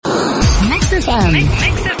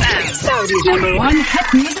Saudi's number one hit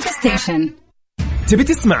music station. تبي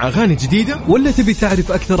تسمع أغاني جديدة ولا تبي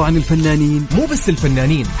تعرف أكثر عن الفنانين؟ مو بس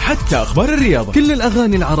الفنانين، حتى أخبار الرياضة، كل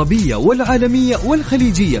الأغاني العربية والعالمية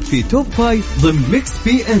والخليجية في توب 5 ضمن ميكس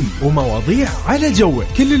بي ام، ومواضيع على جوك.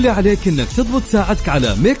 كل اللي عليك إنك تضبط ساعتك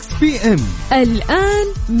على ميكس بي ام. الآن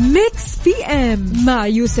ميكس بي ام مع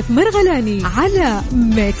يوسف مرغلاني على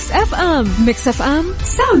ميكس اف ام. ميكس اف ام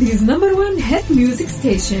Saudi's number one hit music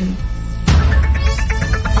station.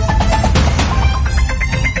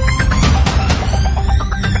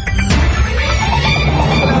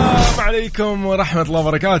 عليكم ورحمة الله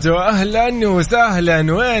وبركاته. أهلا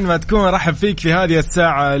وسهلا وين ما تكون، رحب فيك في هذه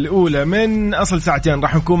الساعة الأولى من أصل ساعتين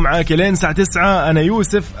راح نكون معاك لين الساعة 9. أنا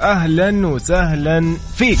يوسف، أهلا وسهلا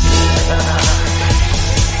فيك.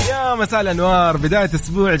 يا مساء الأنوار، بداية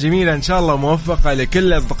أسبوع جميلة إن شاء الله موفقة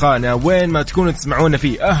لكل أصدقائنا وين ما تكونوا تسمعونا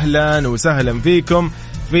فيه. أهلا وسهلا فيكم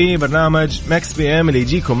في برنامج ميكس بي ام اللي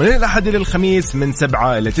يجيكم من الأحد إلى الخميس من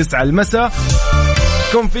 7 إلى 9 المساء.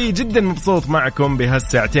 كون فيه جدا مبسوط معكم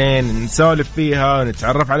بهالساعتين نسولف فيها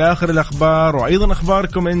ونتعرف على آخر الأخبار وأيضا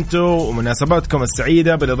أخباركم أنتو ومناسباتكم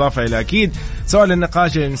السعيدة، بالإضافة إلى أكيد سؤال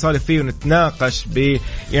النقاش اللي نسولف فيه ونتناقش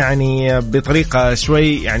يعني بطريقة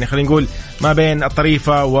شوي يعني خلينا نقول ما بين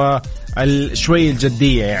الطريفة والشوي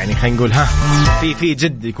الجدية، يعني خلينا نقول في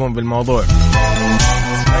جد يكون بالموضوع.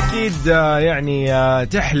 أكيد يعني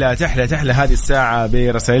تحلى هذه الساعة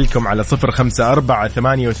برسائلكم على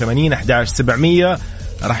 0548811700.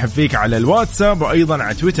 رحب فيك على الواتساب وأيضا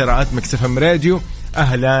على تويتر @mixfmradio.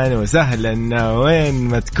 أهلا وسهلا وين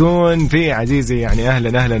ما تكون في عزيزي، يعني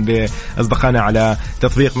أهلا بأصدقائنا على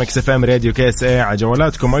تطبيق ميكس اف ام راديو KSA على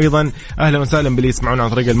جوالاتكم. أيضا أهلا وسهلا باللي يسمعونا عن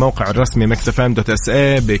طريق الموقع الرسمي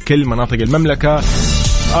mixfm.sa بكل مناطق المملكة،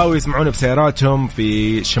 أو يسمعونا بسياراتهم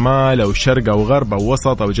في شمال أو شرق أو غرب أو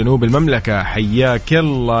وسط أو جنوب المملكة. حياك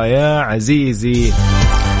الله يا عزيزي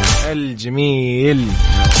الجميل،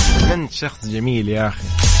 أنت شخص جميل يا أخي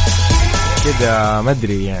كذا، ما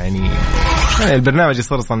أدري يعني البرنامج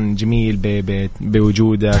يصير أصلا جميل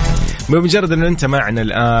بوجودك، بمجرد أنه أنت معنا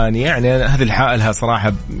الآن. يعني هذه الحالة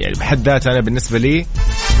صراحة يعني بحد ذاتها أنا بالنسبة لي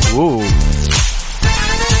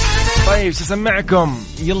طيب شو سمعكم؟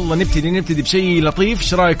 يلا نبتدي بشيء لطيف،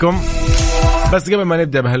 ايش رايكم؟ بس قبل ما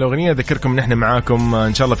نبدأ بهالأغنية أذكركم إن إحنا معاكم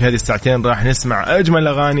إن شاء الله في هذه الساعتين راح نسمع أجمل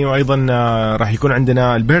أغاني، وأيضا راح يكون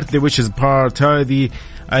عندنا البيرثدي ويشز بارت، هذه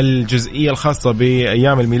الجزئية الخاصة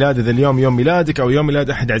بأيام الميلاد. إذا اليوم يوم ميلادك أو يوم ميلاد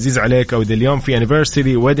أحد عزيز عليك، أو إذا اليوم في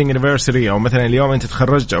anniversary wedding anniversary، أو مثلا اليوم أنت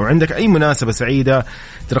تخرجت أو عندك أي مناسبة سعيدة،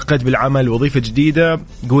 ترقيت بالعمل، وظيفة جديدة،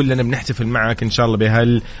 قول لنا بنحتفل معك إن شاء الله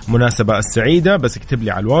بهالمناسبة السعيدة. بس اكتب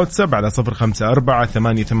لي على الواتساب على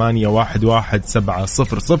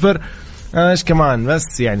 0548811700. ايش كمان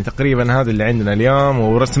بس يعني تقريبا هذا اللي عندنا اليوم.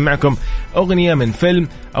 ورسم معكم أغنية من فيلم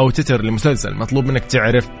أو تتر لمسلسل، مطلوب منك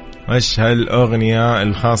تعرف ايش هالأغنية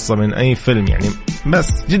الخاصة من أي فيلم، يعني بس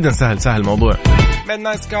جدا سهل الموضوع.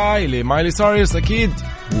 Midnight Sky لمايلي سايرس أكيد،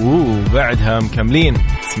 وبعدها مكملين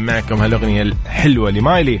سمعكم هالأغنية الحلوة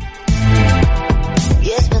لمايلي.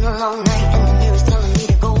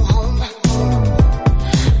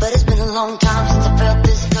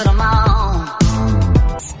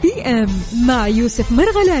 بي ام مع يوسف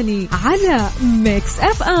مرغلاني على ميكس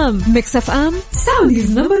اف ام. ميكس اف ام Saudi's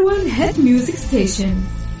number one hit music station.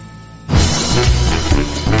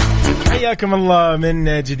 حياكم الله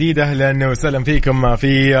من جديد، أهلا وسهلا فيكم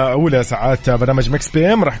في أولى ساعات برنامج ميكس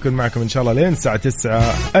بي ام. راح أكون معكم إن شاء الله لين الساعة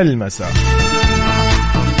 9 المساء.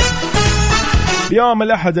 يوم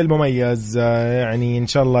الأحد المميز، يعني إن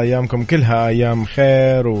شاء الله أيامكم كلها أيام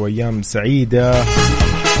خير وأيام سعيدة.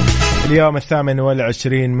 اليوم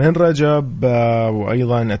 28 من رجب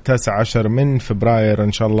وأيضا 19 من فبراير،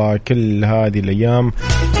 إن شاء الله كل هذه الأيام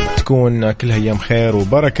تكون كلها أيام خير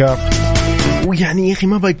وبركة. ويعني يا أخي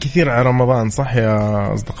ما بقى كثير على رمضان، صح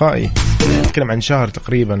يا أصدقائي؟ نتكلم عن شهر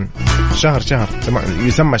تقريبا، شهر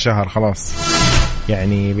يسمى شهر خلاص،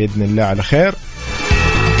 يعني بإذن الله على خير.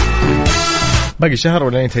 باقي شهر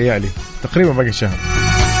ولا يتهيألي؟ تقريبا باقي شهر.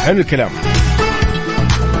 حلو الكلام.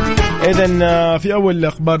 إذن في أول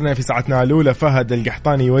أخبارنا في ساعتنا الأولى، فهد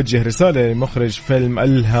القحطاني يوجه رسالة لمخرج فيلم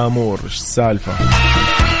الهامور. إيش السالفة؟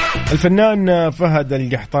 الفنان فهد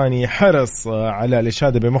القحطاني حرص على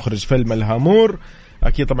الإشادة بمخرج فيلم الهامور.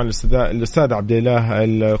 أكيد طبعا الأستاذ عبد الله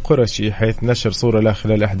القرشي، حيث نشر صورة له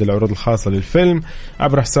خلال أحد العروض الخاصة للفيلم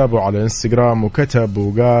عبر حسابه على انستغرام، وكتب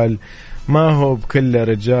وقال: ما هو بكل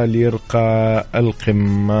رجال يرقى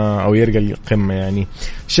القمة أو يرقى القمة. يعني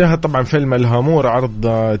شاهد طبعا فيلم الهامور عرض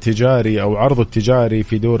تجاري أو عرض التجاري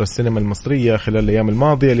في دور السينما المصرية خلال الأيام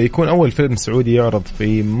الماضية، ليكون أول فيلم سعودي يعرض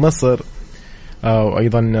في مصر.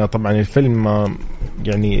 وأيضا طبعا الفيلم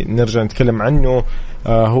يعني نرجع نتكلم عنه.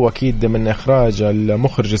 هو أكيد من إخراج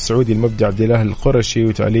المخرج السعودي المبدع عبد الله القرشي،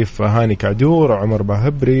 وتأليف هاني كعدور وعمر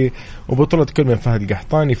باهبري، وبطولة كل من فهد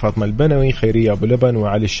القحطاني، فاطمة البنوي، خيرية أبو لبن،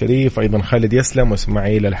 وعلي الشريف، أيضا خالد يسلم،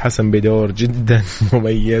 وإسماعيل الحسن بدور جدا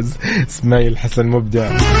مميز. إسماعيل الحسن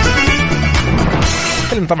مبدع.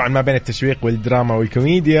 فيلم طبعا ما بين التشويق والدراما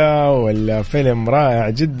والكوميديا، والفيلم رائع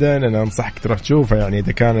جدا. أنا أنصحك تروح تشوفه يعني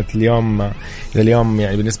إذا كانت اليوم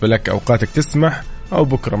يعني بالنسبة لك أوقاتك تسمح، أو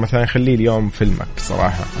بكرة مثلا خليه اليوم فيلمك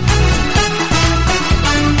صراحة.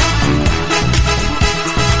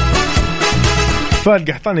 فهد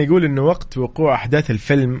القحطاني يقول إنه وقت وقوع أحداث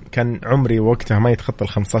الفيلم كان عمري وقتها ما يتخطى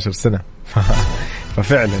 15 سنة.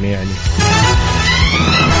 ففعلا يعني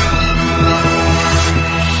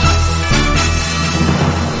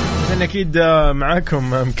أكيد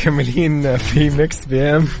معاكم مكملين في ميكس بي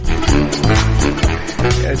ام.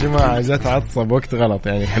 يا جماعة جات عطسة وقت غلط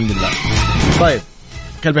يعني، الحمد لله. طيب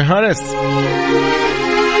كالفين هاريس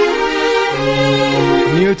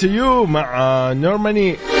نيو تو يو مع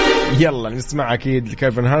نورماني. يلا نسمع أكيد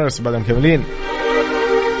كالفين هاريس وبعدها مكملين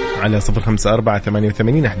على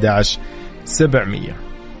 0548811700.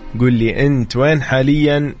 قول لي أنت وين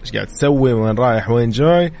حاليا، إيش قاعد تسوي، وين رايح، وين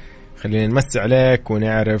جاي. خلينا نمسي عليك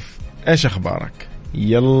ونعرف ايش اخبارك.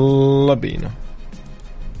 يلا بينا.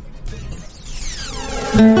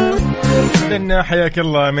 لنا حياك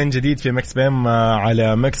الله من جديد في مكس بام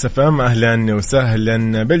على مكس اف ام. اهلا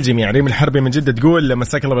وسهلا بالجميع. ريم الحربي من جدة تقول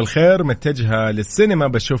مساك الله بالخير، متجهة للسينما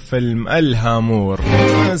بشوف فيلم الهامور.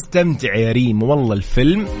 استمتع يا ريم، والله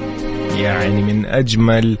الفيلم يعني من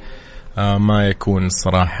اجمل ما يكون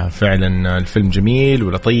الصراحة. فعلا الفيلم جميل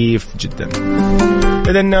ولطيف جدا.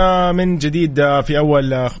 إذن من جديد في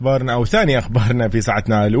أول أخبارنا أو ثاني أخبارنا في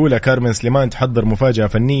ساعتنا الأولى، كارمن سليمان تحضر مفاجأة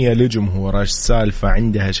فنية لجمهور. إيش السالفة،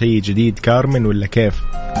 عندها شيء جديد كارمن ولا كيف؟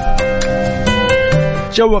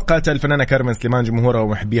 شوقت الفنانة كارمن سليمان جمهورها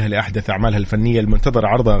ومحبيها لأحدث أعمالها الفنية المنتظر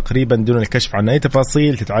عرضها قريبا دون الكشف عن أي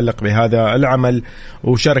تفاصيل تتعلق بهذا العمل.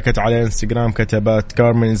 وشاركت على انستغرام كتبت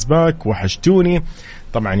كارمن باك وحشتوني.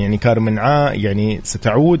 طبعا يعني كارمن يعني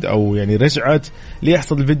ستعود أو يعني رجعت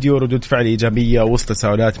ليحصد الفيديو ردود فعل إيجابية وسط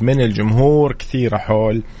تساؤلات من الجمهور كثيرة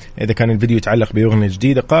حول إذا كان الفيديو يتعلق بأغنية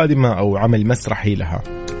جديدة قادمة أو عمل مسرحي لها.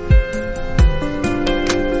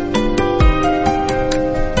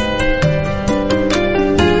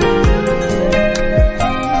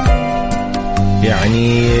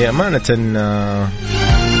 يعني أمانة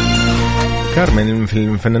كارمن في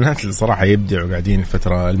الفنانات اللي صراحة يبدعوا قاعدين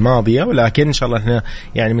الفترة الماضية، ولكن إن شاء الله إحنا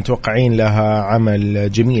يعني متوقعين لها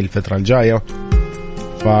عمل جميل الفترة الجاية.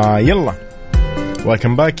 فيلا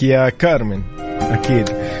welcome back يا كارمن أكيد.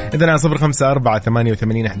 إذن على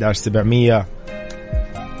 0548811700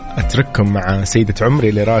 أترككم مع سيدة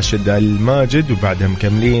عمري لراشد الماجد، وبعدها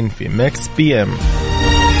مكملين في ميكس بي ام.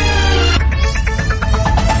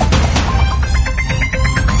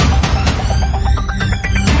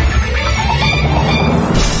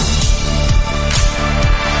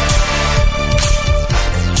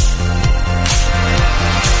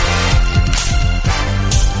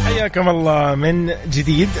 حياكم الله من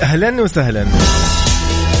جديد، أهلا وسهلا.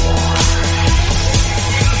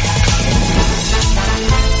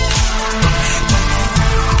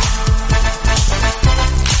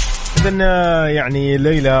 إذن يعني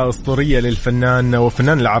ليلة أسطورية للفنان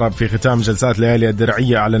وفنان العرب في ختام جلسات ليالي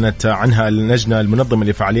الدرعية. أعلنت عنها اللجنة المنظمة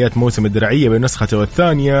لفعاليات موسم الدرعية بنسخته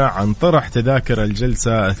الثانية عن طرح تذاكر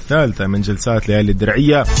الجلسة الثالثة من جلسات ليالي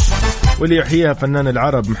الدرعية، واللي يحييها فنان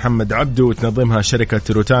العرب محمد عبدو وتنظمها شركة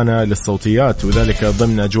روتانا للصوتيات، وذلك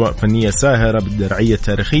ضمن أجواء فنية ساهرة بالدرعية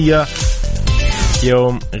التاريخية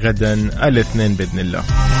يوم غدا الاثنين بإذن الله.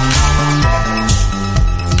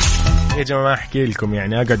 يا جماعة أحكي لكم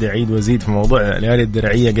يعني أقعد أعيد وزيد في موضوع ليالي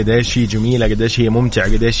الدرعية، قداش هي جميلة، قداش هي ممتعة،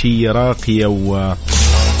 قداش هي راقية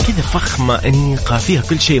وكذا فخمة أنيقة، فيها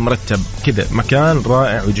كل شيء مرتب كذا، مكان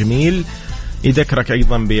رائع وجميل يذكرك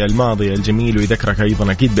أيضا بالماضي الجميل، ويذكرك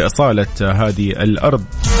أيضا أكيد بأصالة هذه الأرض.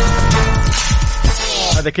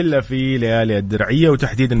 هذا كله في ليالي الدرعية،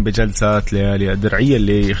 وتحديدا بجلسات ليالي الدرعية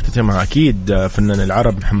اللي يختتمها أكيد فنان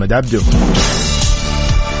العرب محمد عبدو.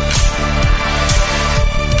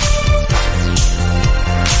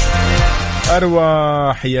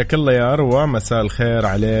 أروى حياك الله يا أروى، مساء الخير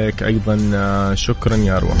عليك أيضا، شكرا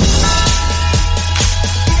يا أروى.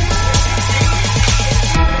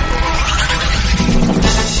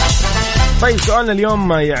 طيب سؤالنا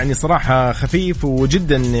اليوم يعني صراحة خفيف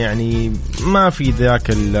وجدا، يعني ما في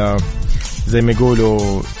ذاك زي ما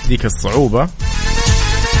يقولوا ذيك الصعوبة.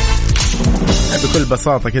 بكل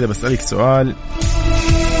بساطة كده بسألك سؤال،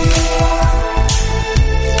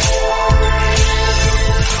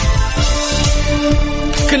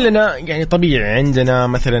 كلنا يعني طبيعي عندنا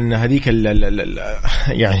مثلا هذيك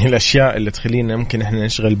يعني الأشياء اللي تخلينا ممكن إحنا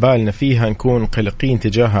نشغل بالنا فيها، نكون قلقين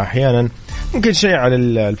تجاهها أحيانا. ممكن شيء على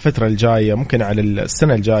الفترة الجاية، ممكن على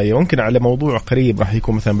السنة الجاية، ممكن على موضوع قريب راح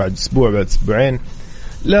يكون مثلا بعد أسبوع بعد أسبوعين.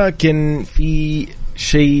 لكن في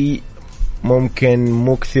شيء ممكن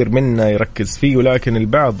مو كثير منا يركز فيه، ولكن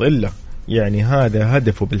البعض إلا يعني هذا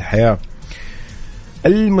هدفه بالحياة،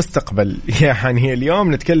 المستقبل. يعني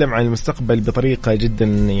اليوم نتكلم عن المستقبل بطريقة جدا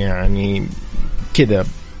يعني كذا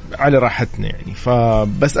على راحتنا يعني.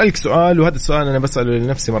 فبسألك سؤال، وهذا السؤال أنا بسأله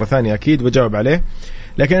لنفسي مرة ثانية أكيد بجاوب عليه،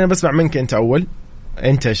 لكن أنا بسمع منك أنت أول.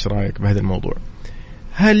 أنت إيش رأيك بهذا الموضوع؟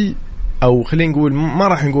 هل أو خلينا نقول، ما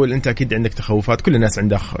راح نقول أنت أكيد عندك تخوفات، كل الناس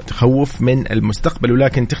عندها تخوف من المستقبل،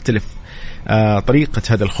 ولكن تختلف طريقة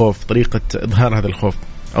هذا الخوف، طريقة إظهار هذا الخوف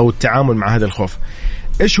أو التعامل مع هذا الخوف.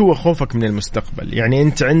 إيش هو خوفك من المستقبل؟ يعني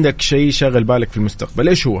أنت عندك شيء شاغل بالك في المستقبل،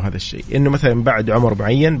 إيش هو هذا الشيء؟ إنه مثلا بعد عمر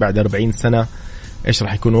معين، بعد 40 سنة إيش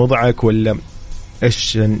راح يكون وضعك، ولا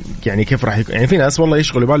إيش يعني كيف راح يكون؟ يعني في ناس والله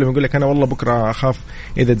يشغلوا بالهم يقول لك أنا والله بكرة أخاف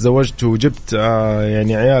إذا تزوجت وجبت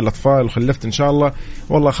يعني عيال أطفال وخلفت إن شاء الله،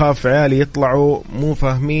 والله أخاف عيالي يطلعوا مو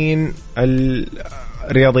فاهمين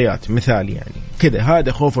الرياضيات مثال يعني كذا.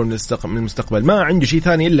 هذا خوفه من المستقبل، ما عنده شيء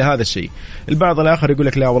ثاني إلا هذا الشيء. البعض الآخر يقول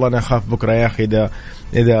لك لا والله أنا أخاف بكرة يا أخي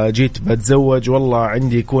إذا جيت بتزوج والله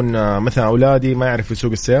عندي يكون مثلا أولادي ما يعرف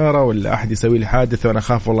يسوق السيارة، ولا أحد يسوي لي حادث وأنا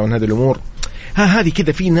أخاف والله من هذه الأمور. هذه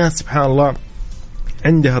كذا. في ناس سبحان الله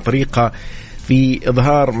عندها طريقة في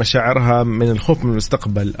إظهار مشاعرها من الخوف من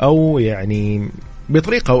المستقبل، أو يعني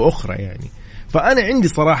بطريقة أو أخرى يعني. فأنا عندي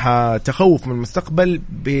صراحة تخوف من المستقبل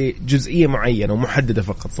بجزئية معينة ومحددة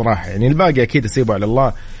فقط صراحة، يعني الباقي أكيد أسيبه على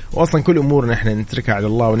الله، وأصلا كل أمورنا إحنا نتركها على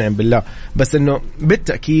الله ونعم بالله. بس إنه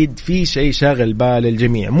بالتأكيد في شيء شاغل بال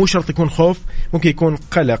الجميع، مو شرط يكون خوف، ممكن يكون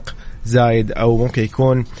قلق زايد، أو ممكن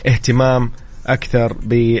يكون اهتمام أكثر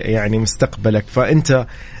يعني مستقبلك. فأنت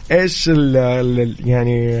إيش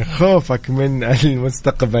يعني خوفك من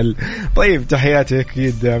المستقبل؟ طيب تحياتي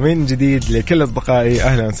أكيد من جديد لكل أصدقائي،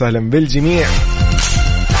 أهلا وسهلا بالجميع.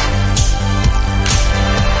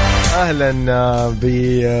 أهلا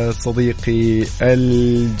بصديقي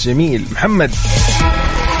الجميل محمد.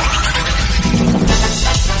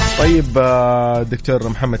 طيب دكتور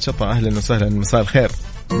محمد شطة، أهلا وسهلا، مساء الخير،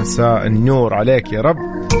 مساء النور عليك يا رب.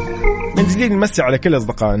 من جديد نمسي على كل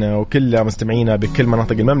أصدقائنا وكل مستمعينا بكل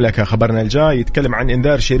مناطق المملكة. خبرنا الجاي يتكلم عن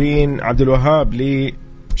إنذار شيرين عبد الوهاب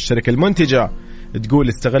للشركة المنتجة، تقول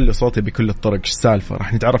استغلوا صوتي بكل الطرق. السالفة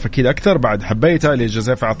راح نتعرف أكيد أكثر بعد حبيتها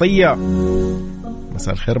لجوزيف عطية.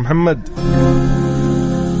 مساء الخير محمد.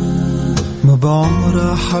 ما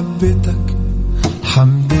بعمر حبيتك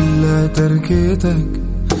الحمد لله تركتك.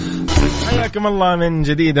 حياكم الله من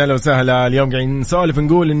جديد، اهلا وسهلا. اليوم قاعدين نسولف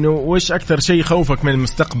نقول انه وش اكثر شيء خوفك من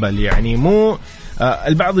المستقبل. يعني مو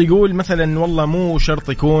البعض يقول مثلا والله مو شرط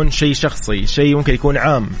يكون شيء شخصي، شيء ممكن يكون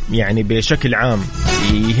عام، يعني بشكل عام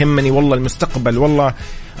يهمني والله المستقبل، والله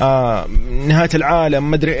نهاية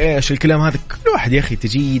العالم، مدري ايش الكلام هذا. كل واحد يا اخي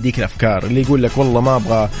تجي يديك الافكار، اللي يقول لك والله ما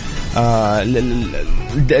ابغى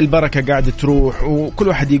البركة قاعدة تروح، وكل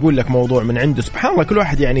واحد يقول لك موضوع من عنده. سبحان الله كل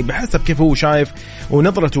واحد يعني بحسب كيف هو شايف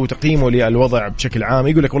ونظرته وتقييمه للوضع بشكل عام.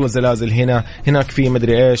 يقول لك والله الزلازل هنا، هناك في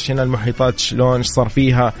مدري ايش، هنا المحيطات شلون صار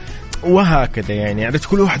فيها، وهكذا. يعني عرفت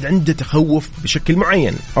كل واحد عنده تخوف بشكل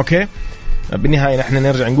معين. اوكي، بالنهاية نحن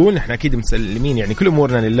نرجع نقول نحن أكيد مسلمين، يعني كل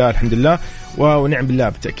أمورنا لله الحمد لله ونعم بالله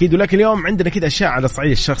بالتأكيد. ولكن اليوم عندنا كده أشياء على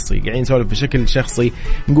الصعيد الشخصي، قاعدين نسولف بشكل شخصي،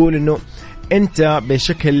 نقول إنه أنت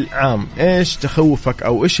بشكل عام إيش تخوفك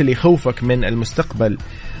أو إيش اللي يخوفك من المستقبل.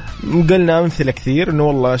 قلنا أمثلة كثير، إنه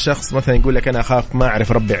والله شخص مثلا يقول لك أنا أخاف ما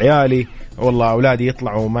أعرف ربي عيالي، والله أولادي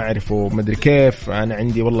يطلعوا ما أعرفوا مدري كيف، أنا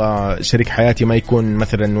عندي والله شريك حياتي ما يكون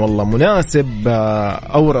مثلا والله مناسب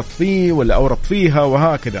أورط فيه ولا أورط فيها،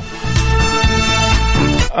 وهكذا.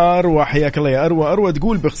 أروى حياك الله يا أروى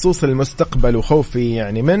تقول بخصوص المستقبل وخوفي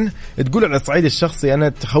يعني منه، تقول على الصعيد الشخصي أنا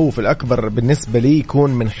التخوف الأكبر بالنسبة لي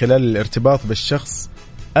يكون من خلال الارتباط بالشخص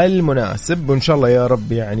المناسب، وإن شاء الله يا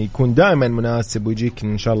رب يعني يكون دائما مناسب ويجيك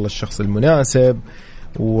إن شاء الله الشخص المناسب،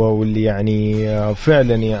 واللي يعني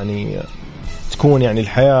فعلا يعني تكون يعني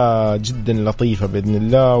الحياة جدا لطيفة بإذن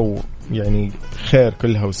الله، ويعني خير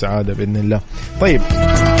كلها وسعادة بإذن الله. طيب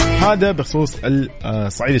هذا بخصوص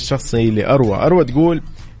الصعيد الشخصي لأروى تقول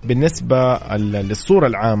بالنسبة للصورة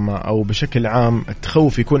العامة أو بشكل عام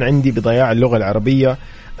التخوف يكون عندي بضياع اللغة العربية.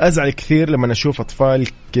 أزعل كثير لما أشوف أطفال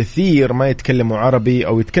كثير ما يتكلموا عربي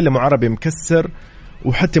أو يتكلموا عربي مكسر،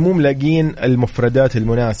 وحتى مو ملاقين المفردات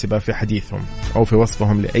المناسبة في حديثهم أو في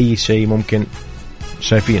وصفهم لأي شيء ممكن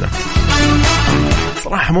شايفينه.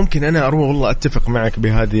 صراحة ممكن أنا أروى والله أتفق معك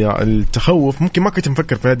بهذه التخوف، ممكن ما كنت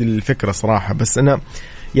مفكر في هذه الفكرة صراحة، بس أنا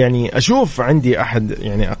يعني أشوف عندي أحد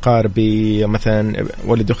يعني أقاربي مثلا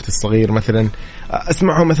ولد أختي الصغير مثلا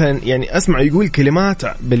أسمعه مثلا يعني أسمع يقول كلمات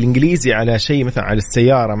بالإنجليزي على شيء مثلا على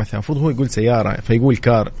السيارة مثلا المفروض هو يقول سيارة فيقول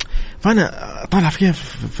كار. فأنا طالع في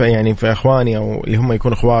كيف يعني في إخواني أو اللي هم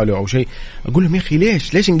يكونوا إخواله أو شيء أقول لهم يا أخي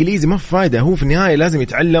ليش إنجليزي ما في فايدة. هو في النهاية لازم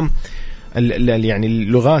يتعلم يعني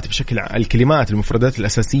اللغات بشكل الكلمات المفردات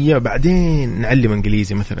الأساسية بعدين نعلم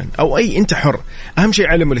إنجليزي مثلا أو أي أنت حر. أهم شيء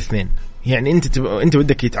علموا الاثنين. يعني أنت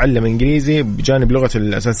بدك يتعلم إنجليزي بجانب لغة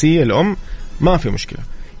الأساسية الأم ما في مشكلة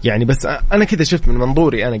يعني. بس أنا كذا شفت من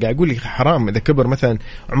منظوري أنا قاعد أقول لي حرام إذا كبر مثلا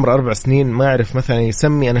عمره 4 سنين ما يعرف مثلا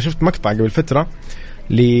يسمي. أنا شفت مقطع قبل فترة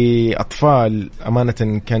لأطفال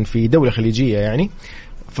أمانة كان في دولة خليجية يعني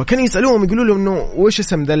فكان يسألوهم يقولوا لهم إنه وش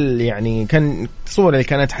اسم ذا يعني كان صورة اللي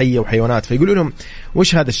كانت حية وحيوانات فيقولوا لهم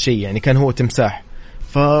وش هذا الشيء يعني كان هو تمساح.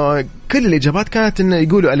 فكل الإجابات كانت إنه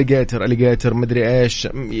يقولوا أليجاتر مدري إيش.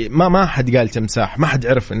 ما حد قال تمساح ما حد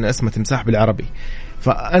عرف إن اسمه تمساح بالعربي.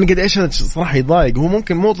 فأنا قد إيش هذا صراحة يضايق. هو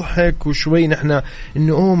ممكن مضحك وشوي نحن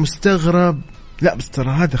إنه مستغرب لا بس ترى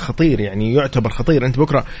هذا خطير يعني يعتبر خطير. أنت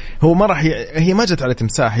بكرة هو ما راح هي ما جت على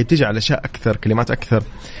تمساح هي بتيجي على أشياء أكثر كلمات أكثر.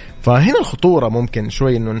 فهنا الخطورة ممكن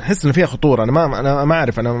شوي إنه نحس إن فيها خطورة. أنا ما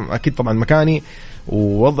أعرف أنا أكيد طبعا مكاني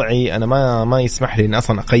ووضعي أنا ما يسمح لي إن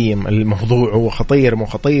أصلا أقيم الموضوع هو خطير مو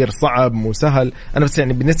خطير صعب مو سهل. أنا بس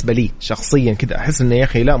يعني بالنسبة لي شخصيا كده أحس إنه يا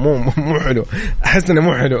أخي لا مو حلو. أحس إنه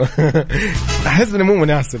مو حلو. أحس إنه مو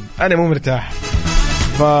مناسب أنا مو مرتاح.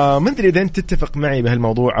 فما أدري إذا أنت تتفق معي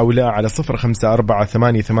بهالموضوع أو لا على 0548811700.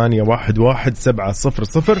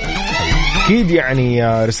 أكيد يعني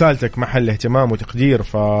رسالتك محل اهتمام وتقدير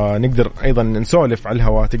فنقدر أيضا نسولف على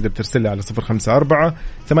الهواء. تقدر ترسلها على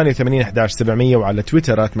 0548811700 وعلى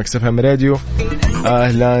تويتر @mixfmradio.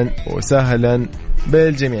 أهلا وسهلا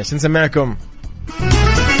بالجميع. شنسمعكم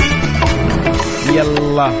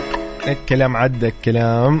يلا الكلام عدى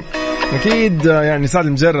الكلام أكيد يعني سعد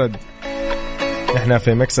المجرد. احنا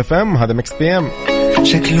في ميكس اف ام هذا ميكس بي ام.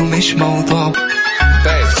 شكله مش موضوع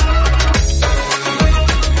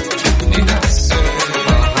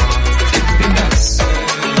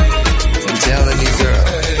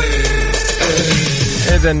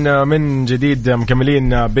إذن من جديد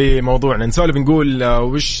مكملين بموضوعنا نسولف نقول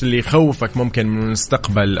وش اللي يخوفك ممكن من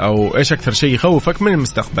المستقبل أو إيش أكثر شيء يخوفك من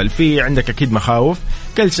المستقبل. في عندك أكيد مخاوف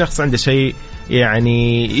كل شخص عنده شيء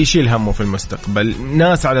يعني يشيل همه في المستقبل.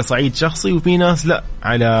 ناس على صعيد شخصي وفي ناس لا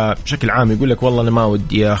على بشكل عام يقول لك والله أنا ما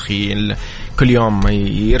ودي يا أخي كل يوم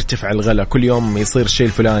يرتفع الغلا كل يوم يصير الشيء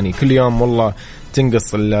الفلاني كل يوم والله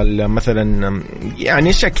تنقص مثلا يعني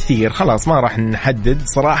أشياء كثير. خلاص ما راح نحدد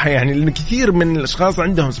صراحة يعني لأن كثير من الأشخاص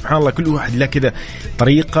عندهم سبحان الله كل واحد له كذا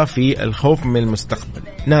طريقة في الخوف من المستقبل.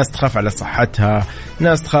 ناس تخاف على صحتها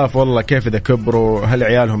ناس تخاف والله كيف إذا كبروا هل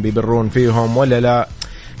عيالهم بيبرون فيهم ولا لا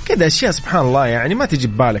كذا أشياء سبحان الله يعني ما تجي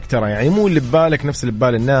ببالك ترى يعني مو اللي ببالك نفس اللي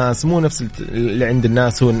ببال الناس مو نفس اللي عند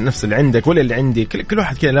الناس هو نفس اللي عندك ولا اللي عندي. كل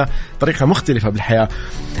واحد كذا له طريقة مختلفة بالحياة.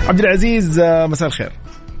 عبد العزيز مساء الخير.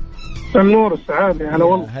 النور السعادة. هلا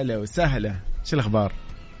والله. هلا وسهلا. شو الأخبار؟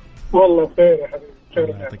 والله خير يا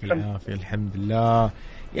حبيبي. يعطيك العافية الحمد لله.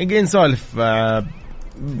 يعني نسولف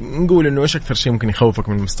نقول إنه إيش أكثر شيء ممكن يخوفك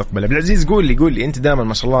من المستقبل. عبد العزيز قول لي أنت دائما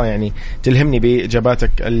ما شاء الله يعني تلهمني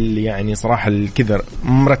بإجاباتك اللي يعني صراحة الكذا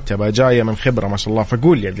مرتبة جاية من خبرة ما شاء الله.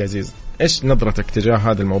 فقول لي عبد العزيز إيش نظرتك تجاه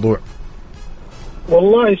هذا الموضوع؟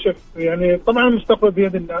 والله شوف يعني طبعا المستقبل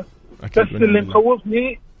بيد الله بس اللي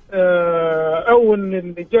مخوفني أو إن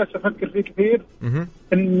اللي جالس أفكر فيه كثير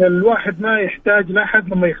إن الواحد ما يحتاج لأحد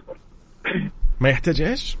لما يكبر. ما يحتاج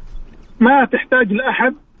إيش؟ ما تحتاج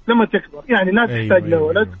لأحد لما تكبر يعني لا تحتاج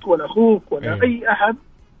لولدك ولا أخوك ولا أي أحد.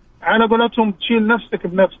 على قولتهم تشيل نفسك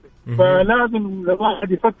بنفسك. فلازم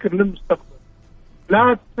الواحد يفكر للمستقبل.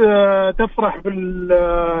 لا تفرح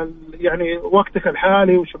يعني وقتك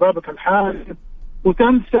الحالي وشبابك الحالي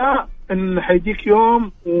وتنسى إن حيجيك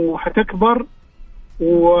يوم وحتكبر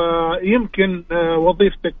ويمكن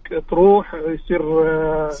وظيفتك تروح يصير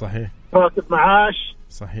صحيح راتب معاش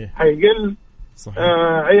صحيح حيقل صحيح.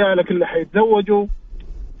 عيالك اللي حيتزوجوا.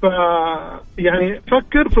 يعني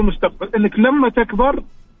فكر في المستقبل انك لما تكبر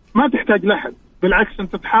ما تحتاج لأحد. بالعكس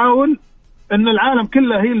انت تحاول ان العالم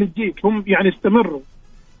كله هي اللي تجيك هم يعني يستمروا.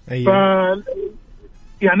 أيوة.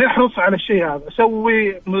 يعني احرص على الشيء هذا.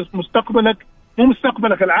 سوي مستقبلك مو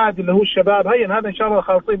مستقبلك العادي اللي هو الشباب هذا ان شاء الله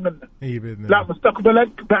خالصين منه. لا مستقبلك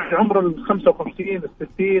بعد عمر 55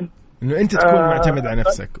 60 انه انت تكون معتمد على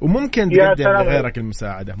نفسك وممكن تقدم لغيرك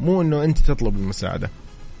المساعده مو انه انت تطلب المساعده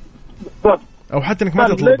بالضبط او حتى انك ما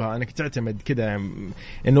تطلبها انك تعتمد كذا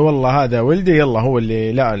انه والله هذا ولدي يلا هو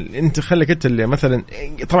اللي لا انت خليك انت اللي مثلا.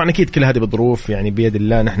 طبعا اكيد كل هذه بالظروف يعني بيد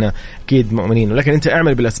الله نحن اكيد مؤمنين ولكن انت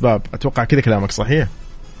اعمل بالاسباب. اتوقع كذا كلامك صحيح.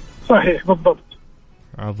 صحيح بالضبط.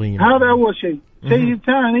 عظيم. هذا أول شيء. شيء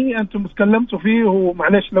ثاني أنتم تكلمتوا فيه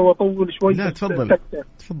ومعلش لو أطول شوي. لا تفضل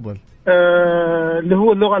تفضل. اللي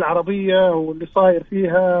هو اللغة العربية واللي صاير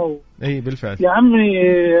فيها أي بالفعل يا عمي.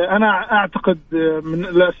 أنا أعتقد من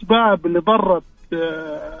الأسباب اللي ضرت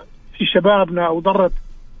في شبابنا أو ضرت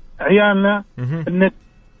عيالنا النت.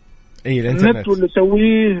 النت واللي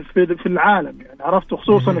يسويه في العالم يعني عرفت،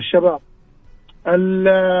 خصوصا الشباب.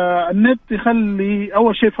 النت يخلي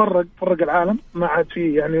أول شيء فرق العالم، ما عاد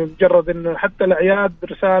فيه يعني مجرد إنه حتى الأعياد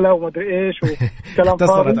رسالة وما أدري إيش وكلام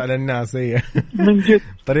اتصلت على الناس. هي من جد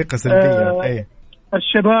طريقة سلبية.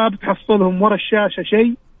 الشباب تحصلهم ورا الشاشة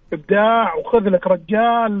شيء إبداع، وخذ لك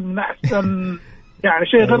رجال من أحسن يعني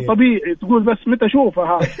شيء غير طبيعي، تقول بس متى أشوفه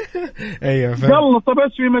هذا. يلا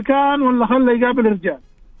بس في مكان ولا خله يقابل رجال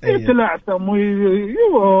يتلعثم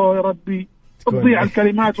يا ربي تضيع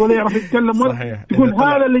الكلمات ولا يعرف يتكلم ولا تقول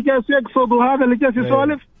هذا اللي جالس يقصد وهذا اللي جالس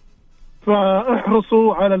يسولف.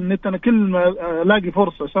 فاحرصوا على النت. أنا كل ما ألاقي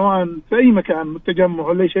فرصة سواء في أي مكان التجمع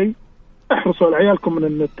ولا شيء احرصوا على عيالكم من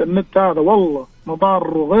النت. النت هذا والله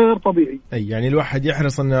مضار غير طبيعي. يعني الواحد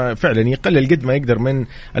يحرص انه فعلا يقلل قد ما يقدر من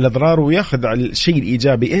الاضرار وياخذ على الشيء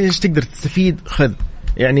الايجابي. ايش تقدر تستفيد خذ.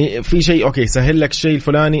 يعني في شيء اوكي سهل لك الشيء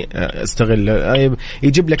الفلاني استغل،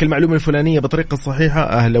 يجيب لك المعلومه الفلانيه بطريقه صحيحه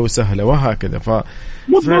اهلا وسهلا وهكذا.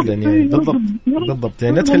 ففعلا يعني بالضبط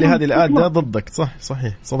يعني ندخل هذه العاده ضدك.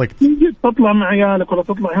 صحيح صدقت. تطلع مع عيالك ولا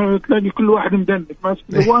تطلع تلاقي كل واحد مدنك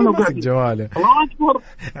ماسك جواله وقاعد جواله. الله اكبر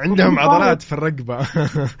عندهم عضلات في الرقبه.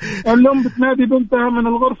 اليوم بتنادي بنتها من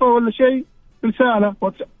الغرفه ولا شيء رساله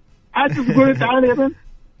واتساب عاد تقول تعالي يا بنت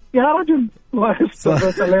يا رجل. الله يستر.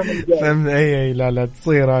 فهمت. اي لا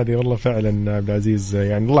تصير هذه والله فعلا عبد العزيز.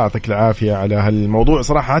 يعني الله يعطيك العافيه على هالموضوع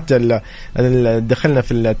صراحه. حتى دخلنا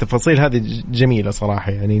في التفاصيل هذه جميله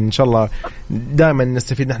صراحه. يعني ان شاء الله دائما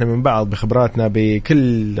نستفيد نحن من بعض بخبراتنا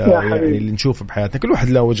بكل يعني اللي نشوفه بحياتنا. كل واحد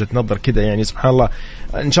له وجهه نظر كذا يعني سبحان الله.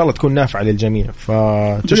 ان شاء الله تكون نافعه للجميع.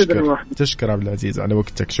 فتشكر عبد العزيز على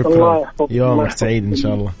وقتك. شكرا. يومك سعيد ان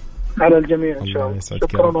شاء الله على الجميع ان شاء الله.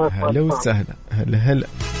 شكرا. هلا وسهلا. هلا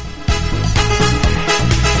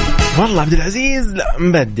والله عبد العزيز. لا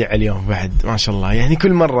مبدع اليوم بعد ما شاء الله. يعني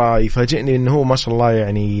كل مرة يفاجئني انه هو ما شاء الله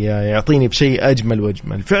يعني يعطيني بشيء اجمل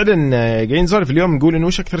واجمل. فعلا قاعدين نسولف اليوم نقول انه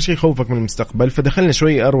وش اكثر شيء خوفك من المستقبل. فدخلنا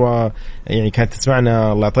شوي اروى يعني كانت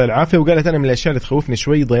تسمعنا الله يعطيها العافية وقالت انا من الاشياء اللي تخوفني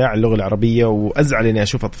شوي ضياع اللغة العربية. وازعل اني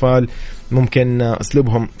اشوف اطفال ممكن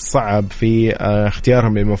اسلوبهم صعب في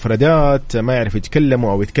اختيارهم للمفردات، ما يعرفوا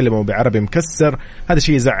يتكلموا او يتكلموا بعربي مكسر. هذا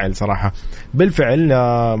شيء يزعل صراحة. بالفعل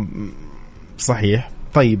صحيح.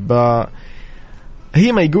 طيب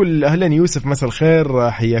هي ما يقول أهلا يوسف مساء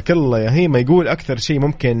الخير حياك الله. يا هي ما يقول أكثر شيء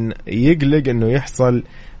ممكن يقلق أنه يحصل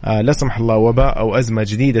لا سمح الله وباء أو أزمة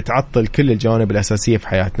جديدة تعطل كل الجوانب الأساسية في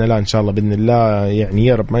حياتنا. لا إن شاء الله بإذن الله يعني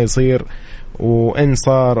يا رب ما يصير. وإن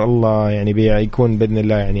صار الله يعني بيكون بإذن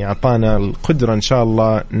الله يعني أعطانا القدرة إن شاء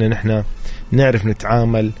الله أن نحن نعرف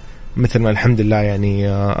نتعامل مثل ما الحمد لله يعني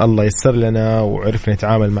الله يسر لنا وعرفنا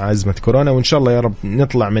نتعامل مع أزمة كورونا. وإن شاء الله يا رب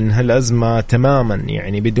نطلع من هالأزمة تماما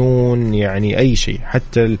يعني بدون يعني أي شيء.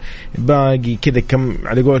 حتى باقي كذا كم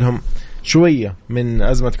على قولهم شوية من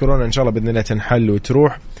أزمة كورونا إن شاء الله بإذن الله تنحل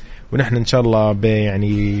وتروح. ونحن إن شاء الله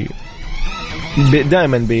يعني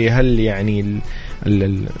دائما بهال يعني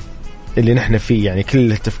اللي نحن فيه يعني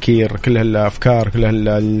كل التفكير كل هالأفكار كل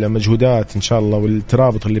هالمجهودات إن شاء الله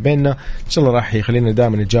والترابط اللي بيننا إن شاء الله راح يخلينا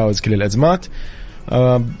دائما نتجاوز كل الأزمات.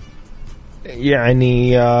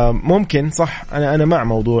 يعني ممكن صح أنا مع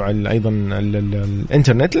موضوع أيضا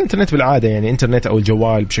الإنترنت بالعادة يعني إنترنت أو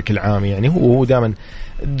الجوال بشكل عام يعني هو دائما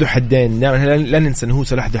ذو حدين. دائما لا ننسى إنه هو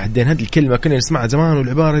سلاح ذو حدين. هذه الكلمة كنا نسمعها زمان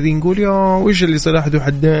والعبارة دي نقول يا وإيش اللي سلاح ذو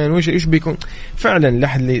حدين وإيش بيكون. فعلا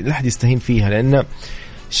لا أحد يستهين فيها لأن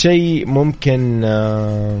شيء ممكن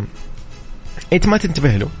انت ما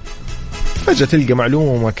تنتبه له. فجأة تلقى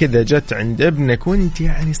معلومة كذا جت عند ابنك وانت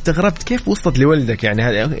يعني استغربت كيف وصلت لولدك.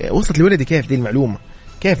 يعني وصلت لولدي كيف دي المعلومة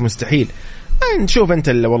كيف مستحيل. نشوف انت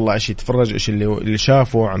اللي والله ايش يتفرج ايش اللي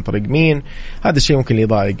شافه عن طريق مين. هذا الشيء ممكن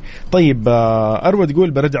يضايق. طيب اروى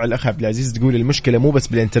تقول برد على الاخ عبد العزيز تقول المشكله مو بس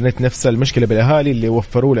بالانترنت نفسه المشكله بالاهالي اللي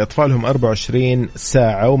وفروا لاطفالهم 24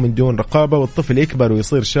 ساعه ومن دون رقابه والطفل يكبر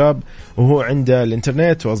ويصير شاب وهو عنده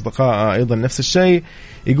الانترنت واصدقائه ايضا نفس الشيء.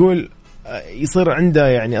 يقول يصير عنده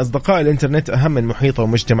يعني اصدقاء الانترنت اهم من محيطه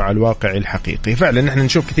ومجتمع الواقعي الحقيقي. فعلا نحن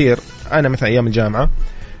نشوف كثير. انا مثلا ايام الجامعه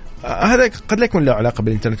هذا قد لا يكون له علاقة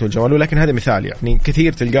بالإنترنت والجوال ولكن هذا مثال. يعني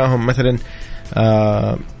كثير تلقاهم مثلا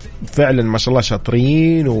فعلا ما شاء الله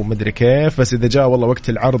شاطرين ومدري كيف بس إذا جاء والله وقت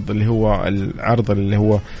العرض اللي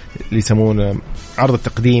هو اللي يسمونه عرض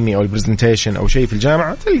التقديمي أو البرزنتيشن أو شيء في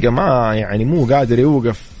الجامعة تلقى ما يعني مو قادر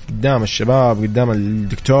يوقف قدام الشباب قدام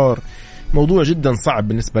الدكتور، موضوع جدا صعب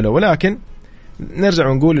بالنسبة له. ولكن نرجع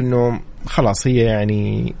ونقول إنه خلاص هي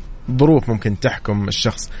يعني ظروف ممكن تحكم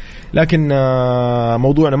الشخص. لكن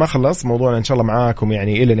موضوعنا ما خلص، موضوعنا إن شاء الله معاكم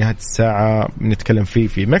يعني إلى نهاية الساعة بنتكلم فيه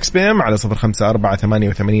في مكس بي ام على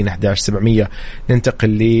 0548811700. ننتقل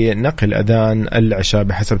لنقل أذان العشاء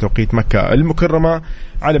بحسب توقيت مكة المكرمة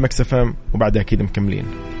على مكس اف ام، وبعدها أكيد مكملين.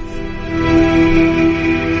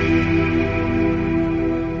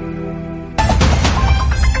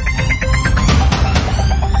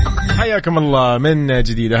 حياكم الله من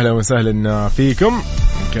جديد، أهلا وسهلا فيكم.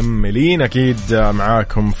 مكملين أكيد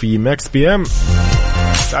معاكم في ماكس بي ام،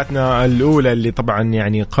 ساعتنا الأولى اللي طبعا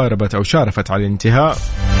يعني قاربت أو شارفت على الانتهاء.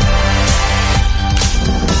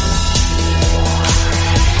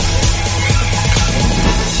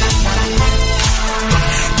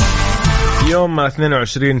 يوم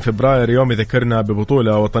 22 فبراير يوم يذكرنا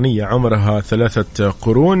ببطولة وطنية عمرها 3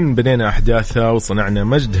 قرون، بدينا أحداثها وصنعنا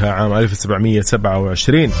مجدها عام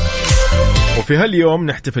 1727. وفي هاليوم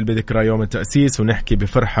نحتفل بذكرى يوم التأسيس ونحكي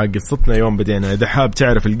بفرحة قصتنا يوم بدينا. إذا حاب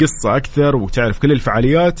تعرف القصة أكثر وتعرف كل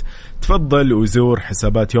الفعاليات، تفضل وزور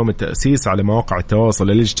حسابات يوم التأسيس على مواقع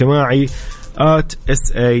التواصل الاجتماعي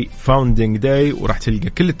 @SA Founding Day، وراح تلقى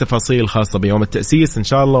كل التفاصيل الخاصة بيوم التأسيس إن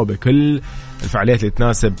شاء الله، وبكل الفعاليات اللي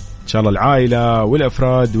تناسب إن شاء الله العائلة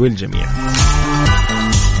والأفراد والجميع.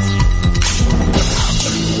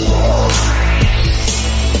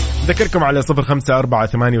 ذكركم على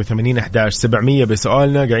 0548811700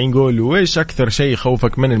 بسؤالنا قاعدين نقول وإيش أكثر شيء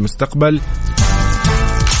خوفك من المستقبل؟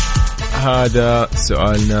 هذا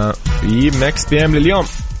سؤالنا في ماكس بي ام لليوم.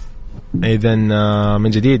 إذن من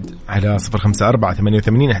جديد على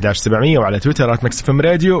 0548811700 وعلى تويتر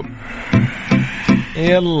 @maxfmradio.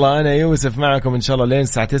 يلا أنا يوسف معكم إن شاء الله لين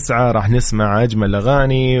الساعة 9 راح نسمع أجمل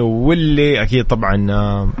أغاني، واللي أكيد طبعا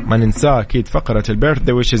ما ننساه أكيد فقرة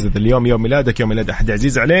البيرثدي ويشز. إذا اليوم يوم ميلادك، يوم ميلاد أحد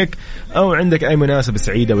عزيز عليك، أو عندك أي مناسبة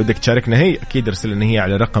سعيدة ودك تشاركنا هي، أكيد ارسل لنا هي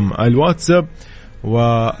على رقم الواتساب.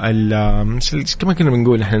 كما كنا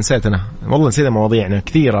بنقول احنا والله نسيت مواضيعنا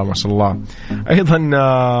كثيرة ما شاء الله. أيضا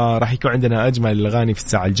راح يكون عندنا أجمل الأغاني في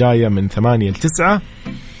الساعة الجاية من 8 ل 9.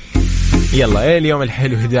 يلا ايه اليوم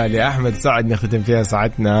الحلو ده اللي أحمد سعد نختم فيها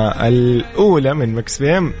ساعتنا الأولى من مكس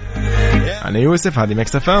بي ام. أنا يوسف، هذه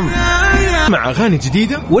مكس اف ام مع أغاني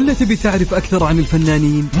جديدة. ولا تبي تعرف أكثر عن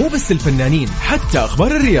الفنانين؟ مو بس الفنانين، حتى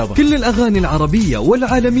أخبار الرياضة، كل الأغاني العربية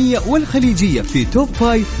والعالمية والخليجية في توب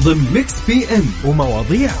 5 ضمن مكس بي ام،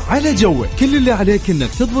 ومواضيع على جوك. كل اللي عليك إنك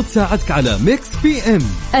تضبط ساعتك على مكس بي ام.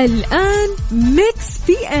 الآن مكس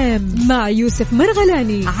بي ام مع يوسف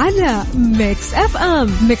مرغلاني على مكس اف ام.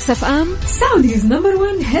 مكس اف ام Saudi's number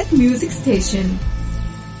 1 hit music station.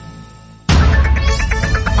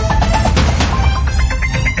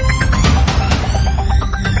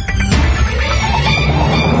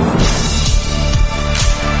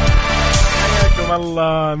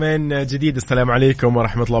 الله من جديد، السلام عليكم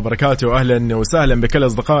ورحمة الله وبركاته. أهلا وسهلا بكل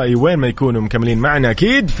أصدقائي وين ما يكونوا مكملين معنا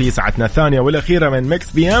أكيد في ساعتنا الثانية والأخيرة من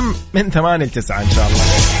مكس بي ام من 8 ل 9 إن شاء الله.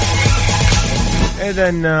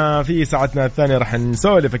 إذن في ساعتنا الثانية راح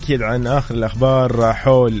نسولف أكيد عن آخر الأخبار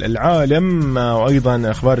حول العالم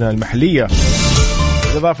وأيضا أخبارنا المحلية،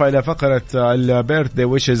 بالإضافة إلى فقرة البيرثدي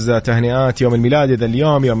ويشز، تهنئات يوم الميلاد. إذا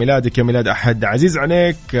اليوم يوم ميلادك، يوم ميلاد أحد عزيز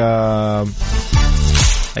عليك،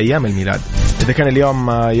 أيام الميلاد، إذا كان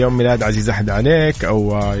اليوم يوم ميلاد عزيز أحد عليك،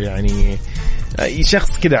 أو يعني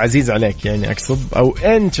شخص كده عزيز عليك يعني أقصد، أو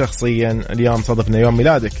أنت شخصيا اليوم صادفنا يوم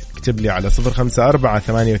ميلادك، اكتب لي على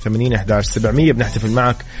 0548811700 بنحتفل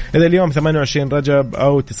معك. إذا اليوم 28 رجب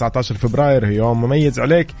أو 19 فبراير يوم مميز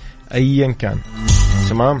عليك أيا كان،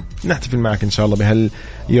 تمام، نحتفل معك إن شاء الله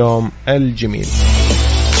بهاليوم الجميل.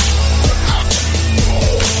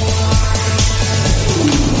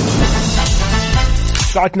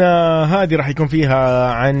 ساعتنا هذه راح يكون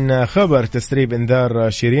فيها عن خبر تسريب انذار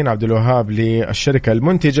شيرين عبد الوهاب للشركة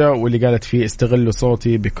المنتجة، واللي قالت فيه استغلوا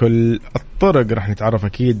صوتي بكل الطرق. راح نتعرف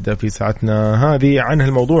أكيد في ساعتنا هذه عن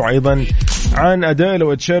هالموضوع، أيضا عن أديل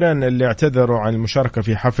وتشيرن اللي اعتذروا عن المشاركة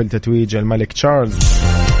في حفل تتويج الملك تشارلز،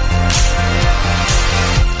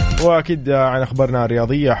 وأكيد عن أخبارنا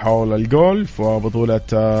الرياضية حول الجولف وبطولة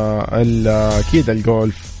أكيد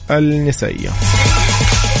الجولف النسائية.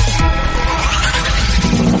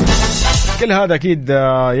 كل هذا أكيد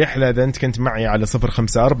يحلى إذا أنت كنت معي على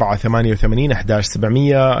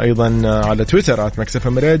 0548811700، أيضا على تويتر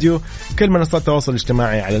 @maxfmradio، كل منصات التواصل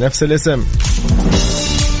الاجتماعي على نفس الاسم.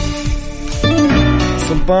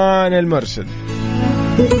 سلطان المرشد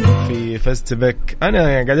في فستبك. أنا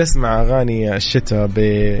قاعد أسمع أغاني الشتاء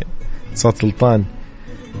بصوت سلطان،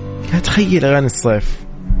 أتخيل أغاني الصيف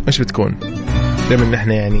إيش بتكون. دائما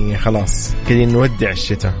نحن يعني خلاص كذا نودع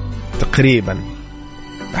الشتاء تقريبا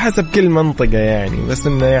بحسب كل منطقة يعني، بس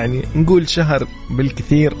إنه يعني نقول شهر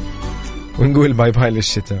بالكثير ونقول باي باي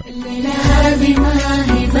للشتاء.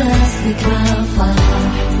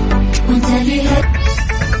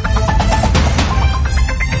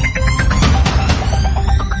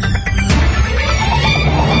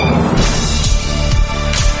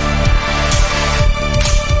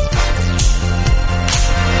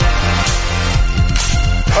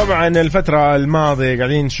 طبعا الفترة الماضية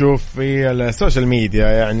قاعدين نشوف في السوشيال ميديا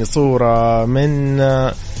يعني صورة من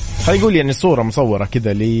خلينا نقول يعني صورة مصورة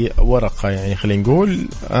كذا لورقة يعني خلينا نقول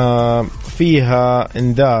فيها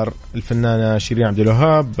انذار الفنانة شيرين عبد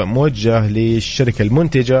الوهاب موجه للشركة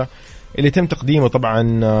المنتجة اللي تم تقديمه طبعا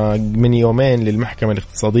من يومين للمحكمة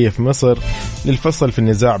الاقتصادية في مصر للفصل في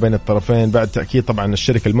النزاع بين الطرفين، بعد تأكيد طبعا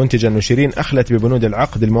الشركة المنتجة أنه شيرين أخلت ببنود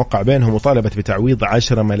العقد الموقع بينهم مطالبة بتعويض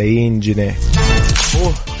 10 ملايين جنيه.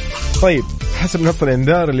 طيب حسب نص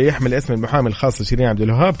الانذار اللي يحمل اسم المحامي الخاص لشيرين عبد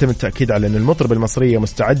الوهاب تم التأكيد على أن المطربة المصرية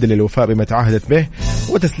مستعدة للوفاء بما تعهدت به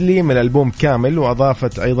وتسليم الألبوم كامل،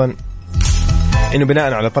 وأضافت أيضا إنه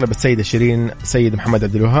بناء على طلب السيدة شيرين سيد محمد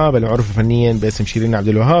عبد الوهاب المعروف فنيا باسم شيرين عبد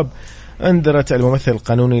الوهاب، أنذرت الممثل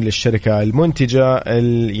القانوني للشركة المنتجة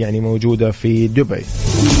يعني موجودة في دبي.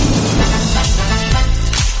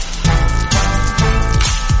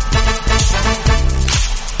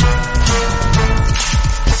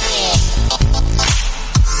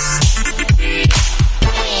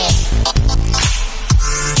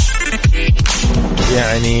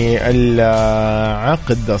 يعني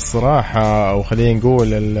العقد الصراحة أو خلينا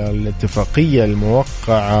نقول الاتفاقية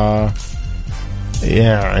الموقعة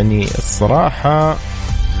يعني الصراحة،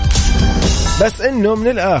 بس إنه من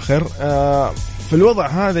الآخر في الوضع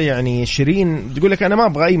هذا يعني شيرين تقول لك أنا ما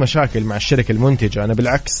أبغى أي مشاكل مع الشركة المنتجة، أنا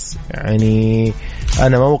بالعكس يعني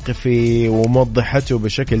أنا موقفي وموضحته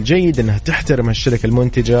بشكل جيد أنها تحترم الشركة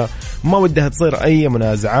المنتجة، ما ودها تصير أي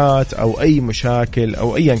منازعات أو أي مشاكل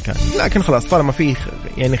أو أيا كان، لكن خلاص طالما فيه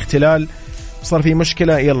يعني اختلال صار في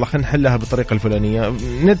مشكلة يلا خلينا نحلها بالطريقة الفلانية،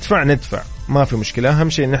 ندفع ما في مشكلة، أهم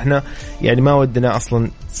شيء إن إحنا يعني ما ودنا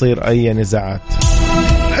أصلا تصير أي نزاعات.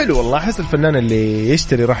 حلو والله، أحس الفنان اللي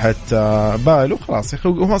يشتري راحة باله خلاص يا أخي،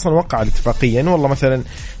 هو أصلا وقع الاتفاقية إنه والله مثلا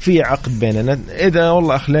في عقد بيننا، إذا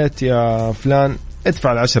والله أخليت يا فلان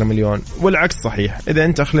ادفع 10 مليون، والعكس صحيح إذا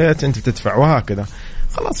أنت أخليت أنت تدفع، وهكذا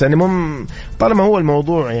خلاص يعني طالما هو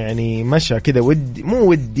الموضوع يعني مشى كذا ودي مو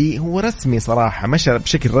ودي، هو رسمي صراحة مشى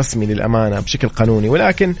بشكل رسمي للأمانة بشكل قانوني،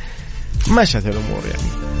 ولكن مشت الأمور يعني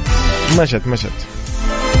مشت.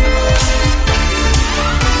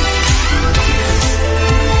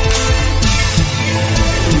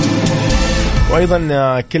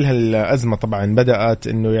 وأيضا كل هالأزمة طبعا بدأت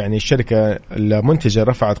أنه يعني الشركة المنتجة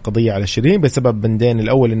رفعت قضية على شيرين بسبب بندين،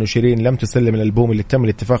 الأول أنه شيرين لم تسلم الألبوم اللي تم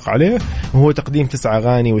الاتفاق عليه وهو تقديم 9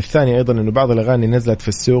 أغاني، والثاني أيضا أنه بعض الأغاني نزلت في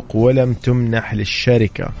السوق ولم تمنح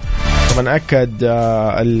للشركة. طبعا أكد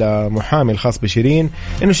المحامي الخاص بشيرين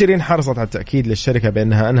أنه شيرين حرصت على التأكيد للشركة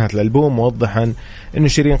بأنها أنهت الألبوم، موضحا أنه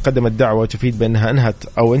شيرين قدمت دعوة تفيد بأنها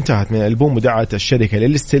انتهت من الألبوم ودعت الشركة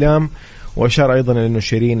للاستلام، وأشار أيضا أنه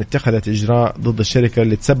شيرين اتخذت إجراء ضد الشركة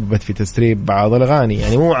اللي تسببت في تسريب بعض الأغاني،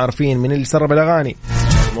 يعني مو عارفين من اللي سرب الأغاني،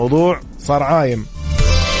 الموضوع صار عايم.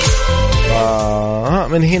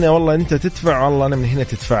 من هنا والله أنت تدفع، والله أنا من هنا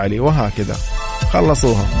تدفع لي، وهكذا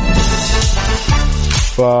خلصوها.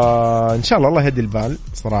 فإن شاء الله يهدي البال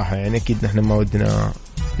صراحة، يعني أكيد نحن ما ودنا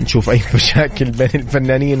نشوف أي مشاكل بين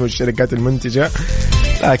الفنانين والشركات المنتجة،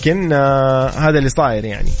 لكن هذا اللي صاير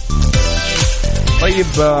يعني. طيب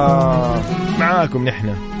معاكم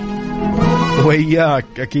نحن وإياك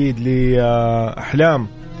أكيد لأحلام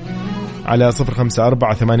على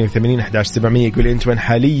 0548811700. يقول أنت وين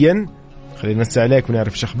حاليا؟ خلينا نسأل عليك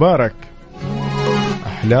ونعرف شخبارك.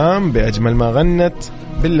 أحلام بأجمل ما غنت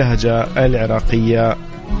باللهجة العراقية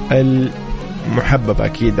المحببة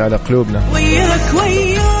أكيد على قلوبنا. وياك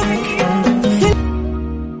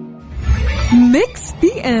ميكس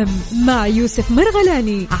بي ام مع يوسف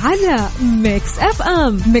مرغلاني على ميكس اف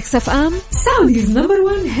ام. ميكس اف ام سعوديز نمبر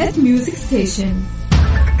 1 هيت ميوزك ستيشن.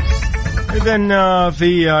 إذن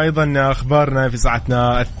في أيضا أخبارنا في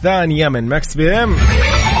ساعتنا الثانية من ميكس بي ام.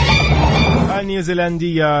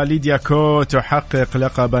 النيوزيلندية ليديا كو تحقق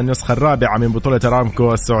لقب النسخة الرابعة من بطولة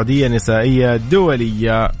أرامكو السعودية النسائية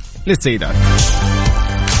الدولية للسيدات.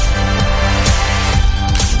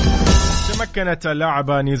 تمكنت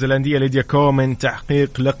اللاعبة النيوزيلندية ليديا كو من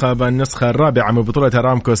تحقيق لقب النسخة الرابعة من بطولة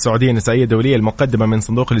أرامكو السعودية النسائية الدولية المقدمة من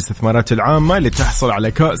صندوق الاستثمارات العامة لتحصل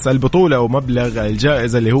على كأس البطولة ومبلغ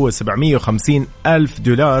الجائزة اللي هو $750,000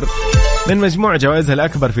 من مجموع جوائزها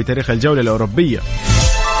الأكبر في تاريخ الجولة الأوروبية.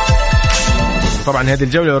 طبعا هذه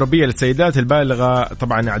الجولة الأوروبية للسيدات البالغة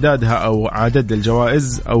طبعا أعدادها أو عدد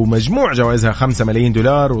الجوائز أو مجموع جوائزها 5 ملايين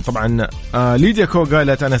دولار. وطبعا ليديا كو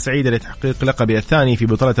قالت أنا سعيدة لتحقيق لقبي الثاني في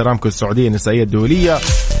بطولة أرامكو السعودية النسائية الدولية.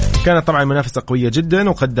 كانت طبعا منافسة قوية جدا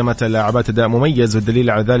وقدمت اللاعبات أداء مميز، والدليل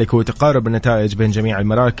على ذلك هو تقارب النتائج بين جميع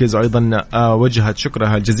المراكز. وأيضا وجهت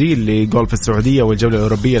شكرها الجزيل لغولف السعودية والجولة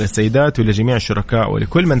الأوروبية للسيدات ولجميع الشركاء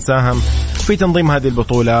ولكل من ساهم في تنظيم هذه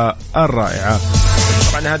البطولة الرائعة.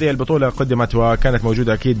 طبعا هذه البطولة قدمت وكانت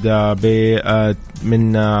موجودة أكيد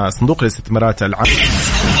من صندوق الاستثمارات العام.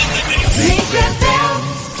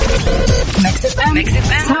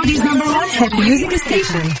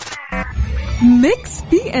 ميكس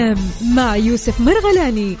بي ام مع يوسف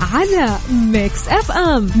مرغلاني على ميكس اف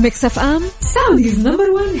ام. ميكس اف ام سعوديز نمبر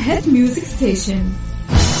 1 هيد ميوزك ستيشن.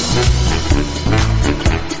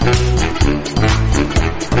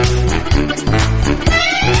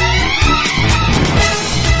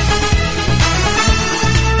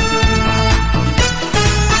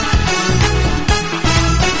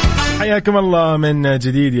 حياكم الله من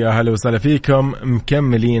جديد، يا هلا وسهلا فيكم.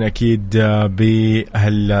 مكملين أكيد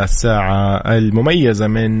بهالساعة المميزة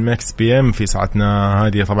من مكس بي ام. في ساعتنا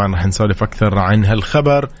هذه طبعا رح نسولف أكثر عن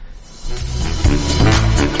هالخبر.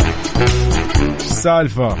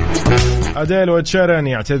 السالفة أديل وتشيرن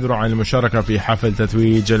يعتذروا عن المشاركة في حفل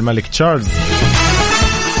تتويج الملك تشارلز.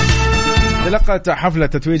 تلقت حفلة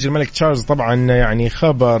تتويج الملك تشارلز طبعا يعني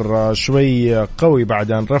خبر شوي قوي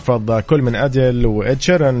بعد أن رفض كل من أديل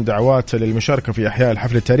وإدشيرن دعوات للمشاركة في إحياء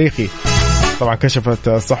الحفل التاريخي. طبعا كشفت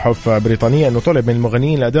صحف بريطانية أنه طلب من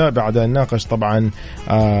المغنيين الأداء بعد أن ناقش طبعا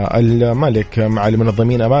الملك مع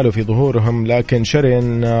المنظمين أماله في ظهورهم، لكن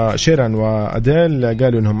شيرن وأديل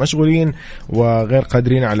قالوا أنهم مشغولين وغير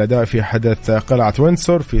قادرين على الأداء في حدث قلعة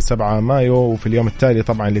وينسور في 7 مايو وفي اليوم التالي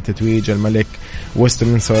طبعا لتتويج الملك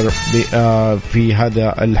ويستمنستر في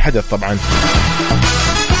هذا الحدث. طبعا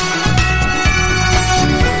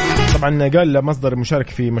قال مصدر مشارك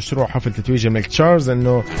في مشروع حفل تتويج الملك تشارلز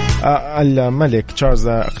أنه الملك تشارلز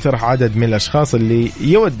اقترح عدد من الأشخاص اللي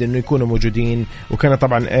يود أنه يكونوا موجودين، وكان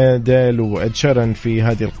طبعا أديل وإدشيرن في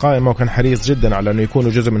هذه القائمة، وكان حريص جدا على أنه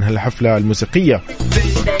يكونوا جزء من هالحفلة الموسيقية.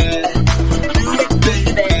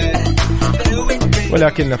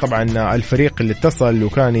 ولكن طبعا الفريق اللي اتصل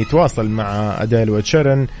وكان يتواصل مع أديل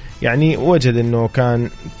وإدشيرن يعني وجد أنه كان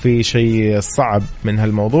في شيء صعب من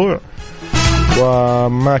هالموضوع،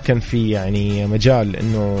 وما كان في يعني مجال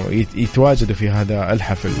انه يتواجدوا في هذا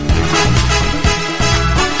الحفل.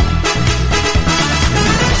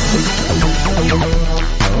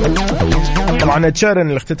 طبعا تشارن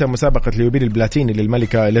اللي اختتم مسابقة اليوبيل البلاتيني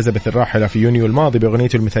للملكة إليزابيث الراحلة في يونيو الماضي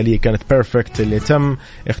بأغنيته المثالية كانت بيرفكت، اللي تم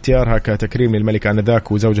اختيارها كتكريم للملكة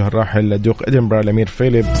آنذاك وزوجها الراحل دوق إدنبرا الأمير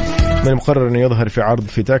فيليب. من المقرر أنه يظهر في عرض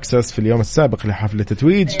في تكساس في اليوم السابق لحفل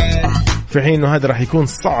التتويج، في حين أنه هذا راح يكون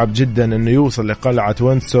صعب جدا أنه يوصل لقلعة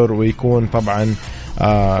وينسور ويكون طبعا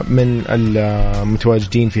من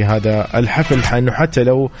المتواجدين في هذا الحفل، حأنه حتى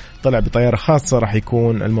لو طلع بطيارة خاصة راح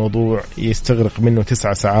يكون الموضوع يستغرق منه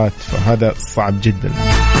 9 ساعات، فهذا صعب جدا.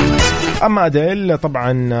 أما أديل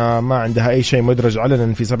طبعا ما عندها أي شيء مدرج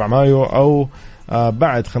علنا في 7 مايو أو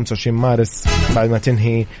بعد 25 مارس بعد ما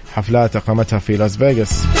تنهي حفلات أقامتها في لاس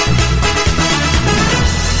فيغاس.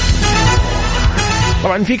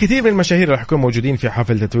 طبعا في كثير من المشاهير راح يكونوا موجودين في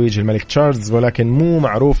حفل تتويج الملك تشارلز، ولكن مو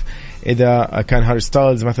معروف إذا كان هاري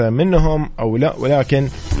ستايلز مثلا منهم أو لا، ولكن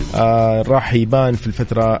راح يبان في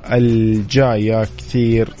الفترة الجاية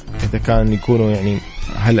كثير إذا كان يكونوا يعني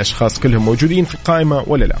هالأشخاص كلهم موجودين في القائمة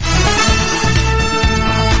ولا لا.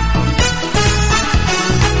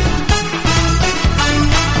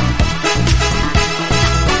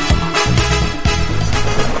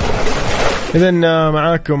 إذن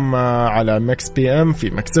معاكم على مكس بي ام في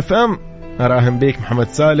مكس اف ام. أراهن بيك محمد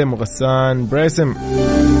سالم وغسان بريسم.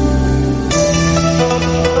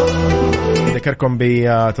 أذكركم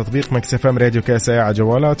بتطبيق مكس اف ام راديو كاسة على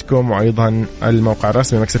جوالاتكم، وأيضا الموقع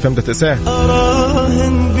الرسمي مكس اف ام.sa.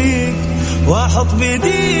 أراهن بيك واحط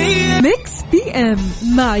بيدي ميكس بي ام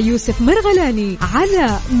مع يوسف مرغلاني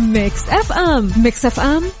على ميكس اف ام. ميكس اف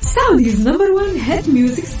ام سعوديز نمبر 1 هيد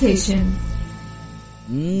ميوزك ستيشن.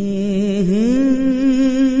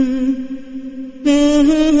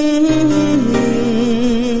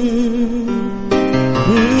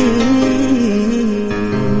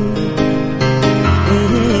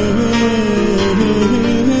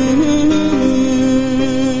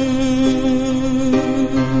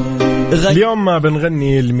 اليوم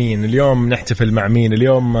بنغني لمين؟ اليوم نحتفل مع مين؟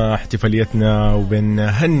 اليوم احتفاليتنا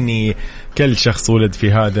وبنهني كل شخص ولد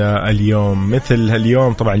في هذا اليوم. مثل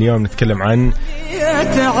هاليوم طبعا اليوم نتكلم عن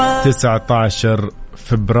 19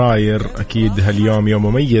 فبراير أكيد هاليوم يوم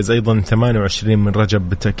مميز. أيضا 28 من رجب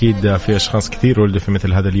بالتأكيد في أشخاص كثير ولدوا في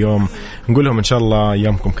مثل هذا اليوم. نقول لهم إن شاء الله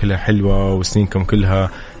أيامكم كلها حلوة وسنينكم كلها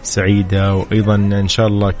سعيدة، وأيضا إن شاء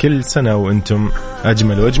الله كل سنة وأنتم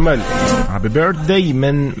أجمل وأجمل. Happy birthday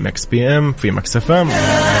من مكس بي ام في مكس اف ام.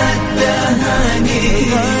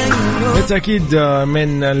 بالتأكيد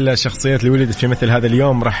من الشخصيات اللي ولدت في مثل هذا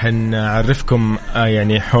اليوم راح نعرفكم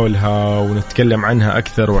يعني حولها ونتكلم عنها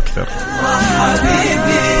أكثر وأكثر.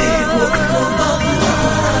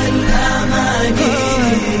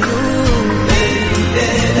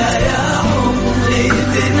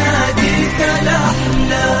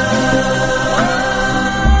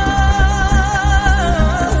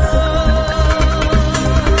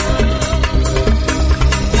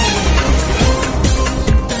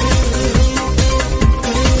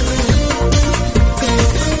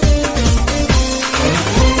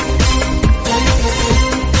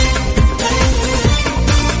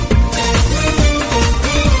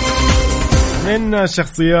 من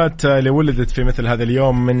الشخصيات اللي ولدت في مثل هذا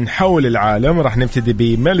اليوم من حول العالم راح نبتدي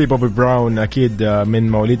بميلي بوبي براون. أكيد من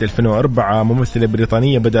مواليد 2004، ممثلة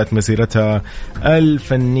بريطانية بدأت مسيرتها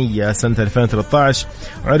الفنية سنة 2013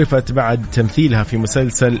 وعرفت بعد تمثيلها في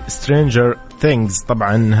مسلسل Stranger Things.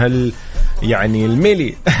 طبعا هل يعني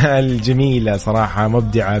الميلي الجميلة صراحة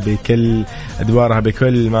مبدعة بكل أدوارها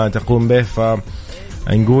بكل ما تقوم به،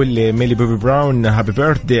 نقول لميلي بوبي براون هابي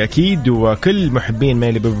بيرثدي أكيد. وكل محبين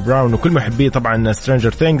ميلي بوبي براون وكل محبي طبعا سترينجر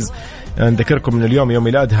ثينجز نذكركم من اليوم يوم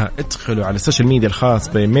ميلادها، ادخلوا على السوشيال ميديا الخاص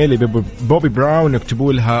بميلي بوبي براون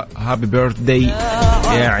اكتبوا لها هابي بيرثدي،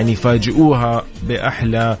 يعني فاجئوها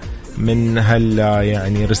بأحلى من هال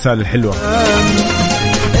يعني رسالة الحلوة.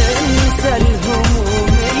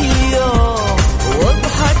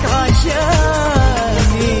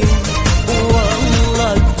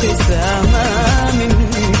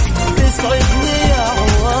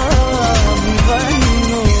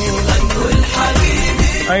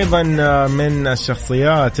 أيضا من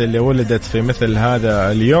الشخصيات اللي ولدت في مثل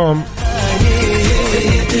هذا اليوم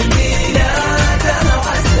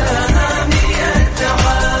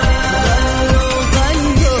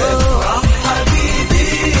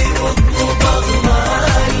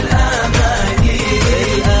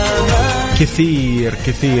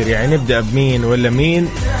كثير يعني نبدأ بمين ولا مين،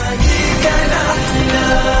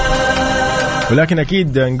 ولكن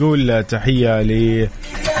أكيد نقول تحية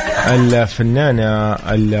للفنانة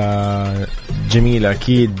الجميلة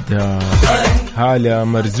أكيد هالة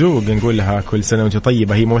مرزوق، نقول لها كل سنة وانت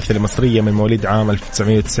طيبة. هي ممثلة مصرية من مواليد عام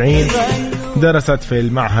 1990، درست في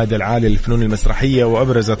المعهد العالي للفنون المسرحية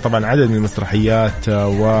وأبرزت طبعا عدد من المسرحيات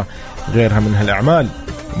وغيرها من هالأعمال.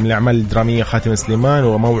 من الأعمال الدرامية خاتم سليمان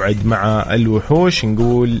وموعد مع الوحوش.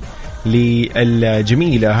 نقول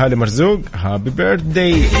للجميلة هالة مرزوق هابي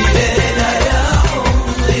بيرثداي.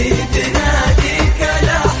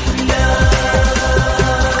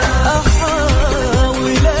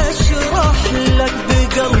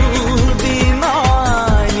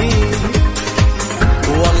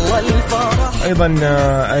 أيضا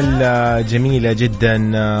الجميلة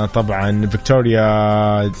جدا طبعا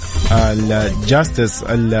فيكتوريا جاستس،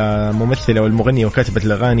 الممثلة والمغنية وكاتبة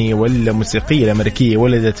الأغاني والموسيقية الأمريكية،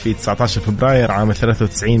 ولدت في 19 فبراير عام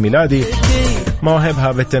 93 ميلادي.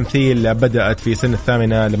 مواهبها بالتمثيل بدأت في سن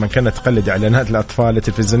الثامنة لما كانت تقلد إعلانات الأطفال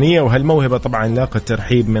التلفزيونية، وهالموهبة طبعا لاقت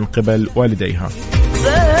ترحيب من قبل والديها.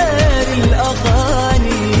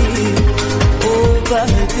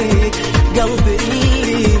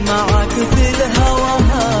 قلبي معك في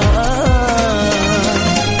الهواها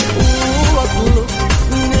واطلب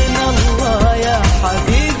من الله يا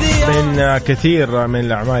حبيبي. من كثير من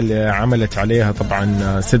الأعمال اللي عملت عليها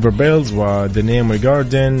طبعا سيلفر بيلز وذا نيم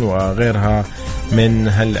جاردن وغيرها من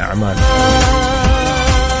هالأعمال.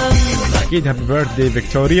 أكيد هابي بيرثدي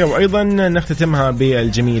فيكتوريا. وأيضا نختتمها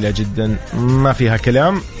بالجميلة جدا ما فيها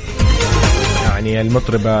كلام، يعني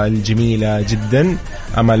المطربة الجميلة جدا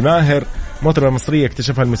أمال ماهر، مطربة مصرية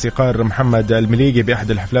اكتشفها الموسيقار محمد المليقي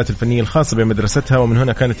بأحد الحفلات الفنية الخاصة بمدرستها، ومن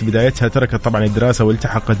هنا كانت بدايتها. تركت طبعا الدراسة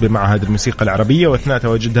والتحقت بمعهد الموسيقى العربية، واثناء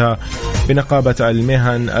تواجدها بنقابة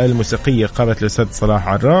المهن الموسيقية قابلت الأستاذ صلاح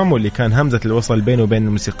عرام، واللي كان همزة الوصل بينه وبين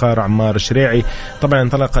الموسيقار عمار الشريعي. طبعا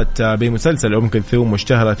انطلقت بمسلسل أم كلثوم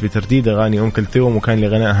واشتهرت بترديد أغاني أم كلثوم، وكان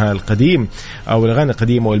لغنائها القديم أو الأغاني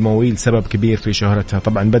القديمة والمويل سبب كبير في شهرتها.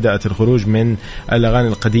 طبعا بدأت الخروج من الأغاني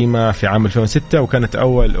القديمة في عام 2006، وكانت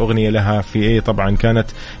أول أغنية لها في طبعا كانت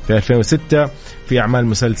في 2006 في أعمال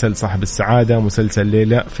مسلسل صاحب السعادة، مسلسل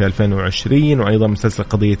ليلى في 2020، وأيضا مسلسل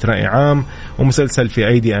قضية رأي عام، ومسلسل في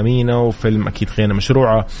أيدي أمينة، وفيلم أكيد خيانة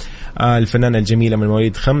مشروعة. الفنانة الجميلة من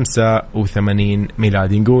مواليد 85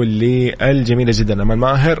 ميلادي. نقول لي الجميلة جدا أمال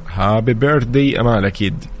ماهر هابي بيرثدي أمال.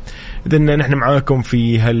 أكيد إذن نحن معاكم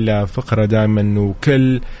في هالفقرة دائما،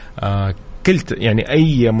 وكل يعني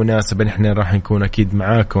أي مناسبة نحن راح نكون أكيد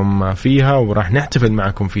معاكم فيها وراح نحتفل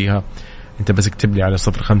معاكم فيها. أنت بس اكتب لي على 0548811700.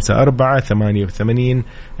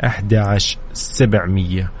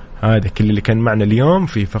 هذا كل اللي كان معنا اليوم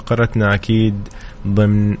في فقرتنا أكيد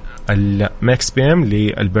ضمن الميكس بي ام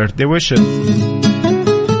للبيرثدي ويش.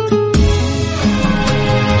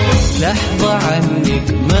 لحظة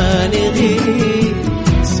عنك ما نغيب،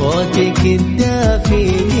 صوتك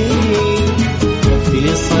الدافئ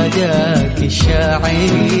في صداك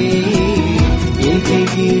الشاعري،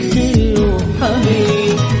 يلتقي خل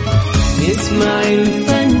وحبيب، نسمع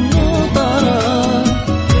الفن وطرا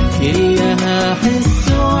كلها حس.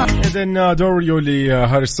 إذن دوريو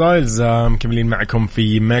لهاري ستايلز مكملين معكم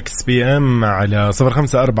في ماكس بي ام على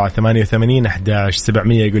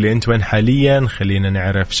 0548811700. يقول لي أنت وين حاليا؟ خلينا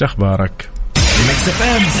نعرف شخبارك. ميكس اف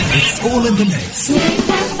ام it's all in the mix.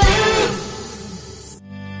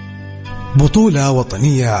 بطولة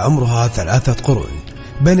وطنية عمرها 3 قرون،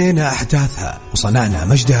 بنينا أحداثها وصنعنا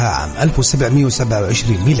مجدها عام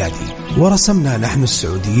 1727 ميلادي، ورسمنا نحن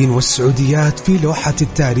السعوديين والسعوديات في لوحة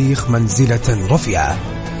التاريخ منزلة رفيعة.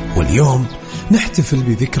 واليوم نحتفل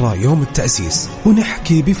بذكرى يوم التأسيس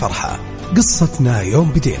ونحكي بفرحة قصتنا يوم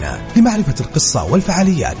بدينا. لمعرفة القصة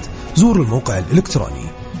والفعاليات زوروا الموقع الإلكتروني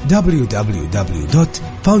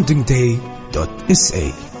www.foundingday.sa.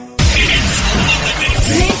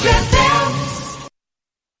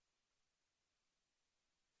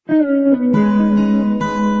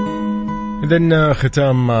 إذن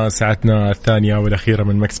ختام ساعتنا الثانية والأخيرة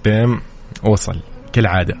من ماكس بي ام وصل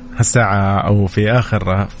كالعادة هالساعة، أو في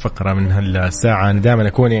آخر فقرة من هالساعة. أنا دائما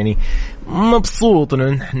أكون يعني مبسوط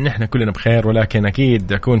إنه نحن كلنا بخير، ولكن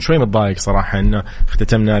أكيد أكون شوي متضايق صراحة إنه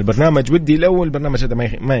اختتمنا البرنامج. ودي لو البرنامج هذا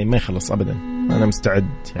ما يخلص أبدا. أنا مستعد،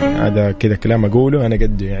 يعني هذا كذا كلام أقوله أنا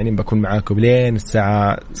قد يعني بكون معاكم لين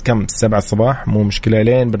الساعة كم 7 الصباح، مو مشكلة،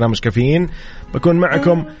 لين برنامج كافيين بكون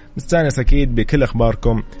معكم مستانس أكيد بكل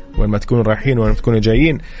أخباركم وين ما تكونوا رايحين وين ما تكونوا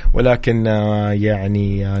جايين. ولكن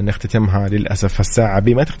يعني نختتمها للأسف الساعة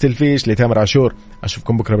بما تختلفيش لتامر عاشور.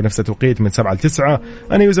 أشوفكم بكرة بنفس التوقيت من 7 ل9.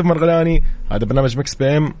 أنا يوسف مرغلاني، هذا برنامج مكس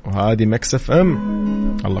بي ام وهذه مكس اف ام.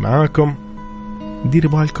 الله معاكم،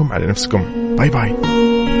 ديروا بالكم على نفسكم. باي باي.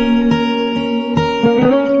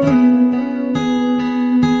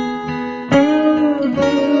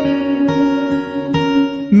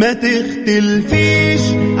 ما تختلفيش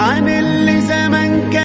عن اللي زمان كان